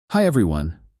Hi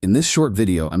everyone. In this short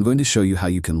video, I'm going to show you how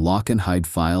you can lock and hide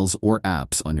files or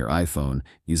apps on your iPhone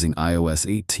using iOS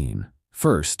 18.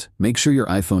 First, make sure your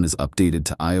iPhone is updated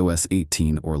to iOS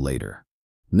 18 or later.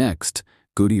 Next,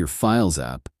 go to your Files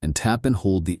app and tap and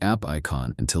hold the app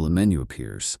icon until a menu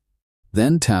appears.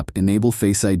 Then tap Enable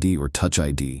Face ID or Touch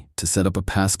ID to set up a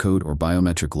passcode or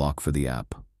biometric lock for the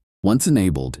app. Once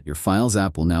enabled, your Files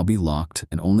app will now be locked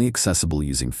and only accessible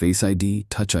using Face ID,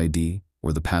 Touch ID,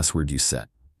 or the password you set.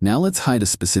 Now let's hide a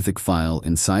specific file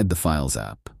inside the Files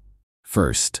app.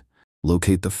 First,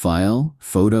 locate the file,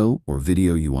 photo, or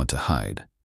video you want to hide.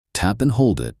 Tap and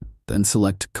hold it, then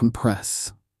select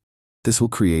Compress. This will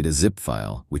create a zip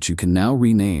file, which you can now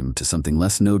rename to something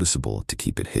less noticeable to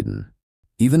keep it hidden.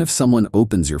 Even if someone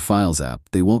opens your Files app,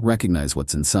 they won't recognize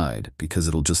what's inside because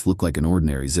it'll just look like an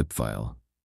ordinary zip file.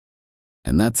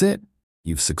 And that's it.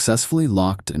 You've successfully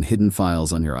locked and hidden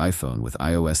files on your iPhone with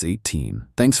iOS 18.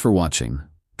 Thanks for watching.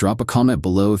 Drop a comment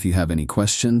below if you have any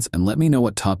questions and let me know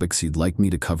what topics you'd like me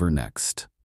to cover next.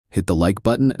 Hit the like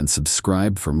button and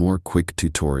subscribe for more quick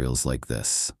tutorials like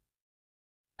this.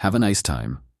 Have a nice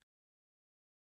time.